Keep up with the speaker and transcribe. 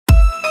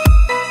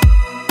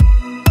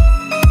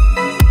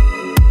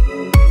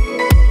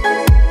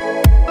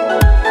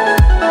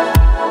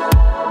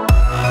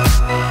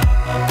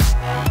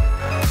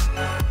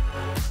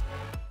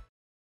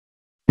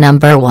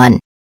Number 1.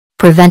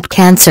 Prevent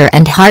cancer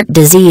and heart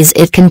disease.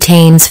 It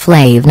contains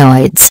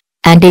flavonoids,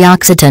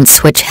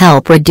 antioxidants which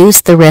help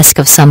reduce the risk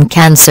of some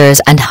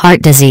cancers and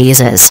heart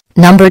diseases.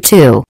 Number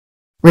 2.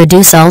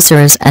 Reduce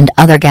ulcers and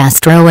other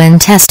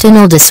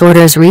gastrointestinal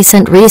disorders.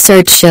 Recent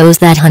research shows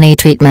that honey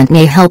treatment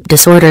may help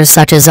disorders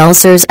such as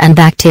ulcers and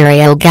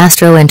bacterial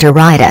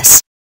gastroenteritis.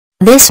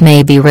 This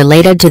may be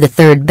related to the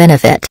third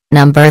benefit.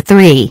 Number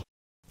 3.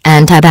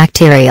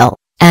 Antibacterial,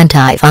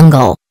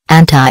 antifungal.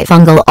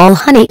 All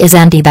honey is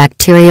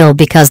antibacterial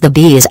because the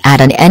bees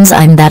add an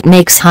enzyme that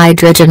makes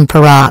hydrogen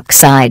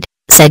peroxide,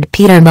 said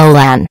Peter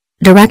Molan,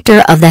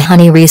 director of the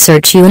Honey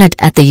Research Unit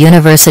at the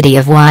University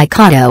of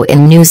Waikato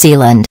in New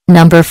Zealand.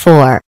 Number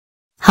 4.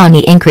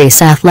 Honey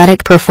increase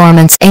athletic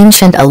performance.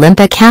 Ancient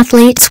Olympic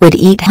athletes would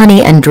eat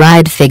honey and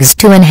dried figs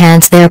to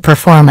enhance their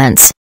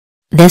performance.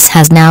 This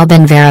has now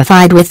been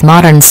verified with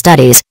modern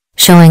studies,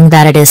 showing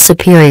that it is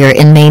superior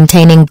in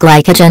maintaining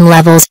glycogen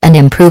levels and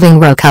improving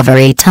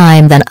recovery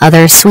time than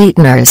other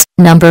sweeteners.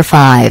 Number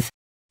 5.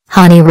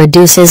 Honey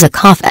reduces a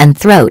cough and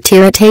throat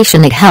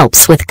irritation. It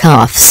helps with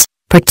coughs,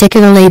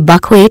 particularly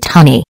buckwheat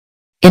honey.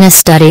 In a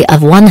study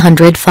of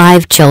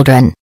 105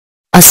 children,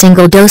 a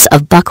single dose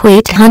of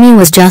buckwheat honey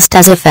was just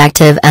as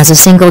effective as a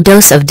single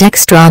dose of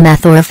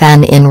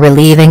dextromethorphan in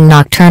relieving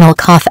nocturnal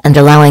cough and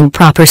allowing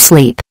proper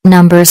sleep.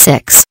 Number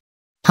 6.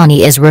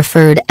 Honey is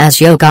referred as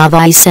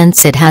yogavi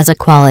since it has a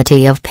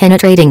quality of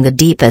penetrating the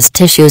deepest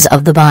tissues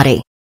of the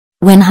body.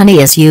 When honey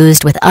is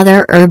used with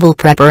other herbal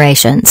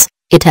preparations,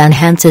 it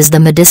enhances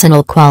the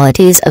medicinal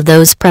qualities of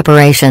those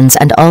preparations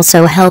and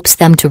also helps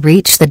them to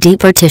reach the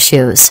deeper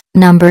tissues.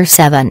 Number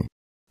 7.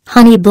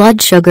 Honey blood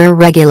sugar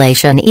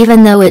regulation.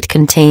 Even though it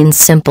contains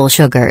simple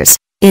sugars,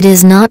 it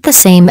is not the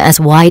same as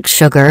white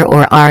sugar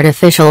or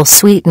artificial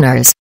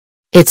sweeteners.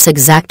 Its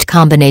exact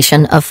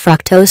combination of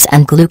fructose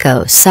and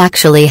glucose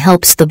actually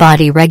helps the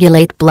body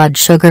regulate blood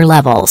sugar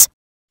levels.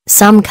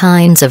 Some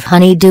kinds of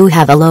honey do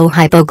have a low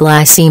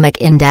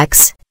hypoglycemic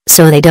index,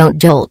 so they don't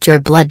jolt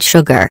your blood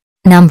sugar.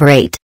 Number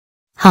 8.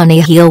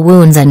 Honey heal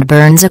wounds and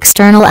burns.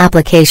 External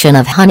application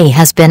of honey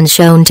has been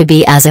shown to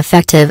be as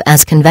effective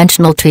as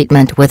conventional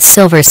treatment with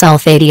silver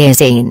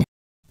sulfadiazine.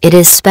 It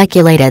is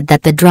speculated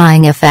that the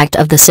drying effect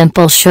of the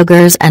simple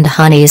sugars and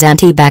honey's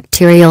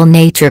antibacterial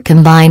nature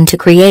combine to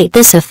create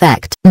this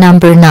effect.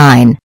 Number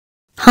 9.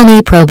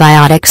 Honey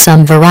probiotic.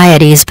 Some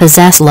varieties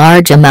possess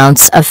large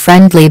amounts of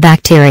friendly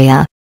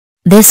bacteria.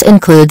 This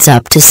includes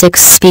up to 6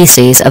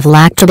 species of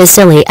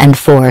lactobacilli and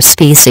 4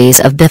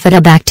 species of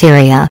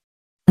bifidobacteria.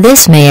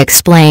 This may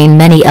explain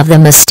many of the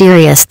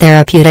mysterious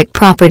therapeutic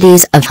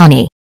properties of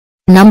honey.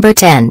 Number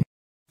 10.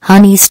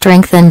 Honey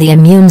strengthen the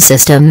immune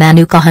system.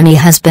 Manuka honey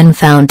has been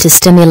found to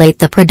stimulate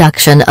the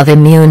production of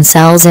immune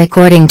cells.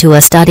 According to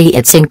a study,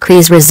 it's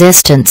increase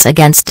resistance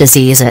against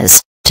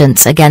diseases.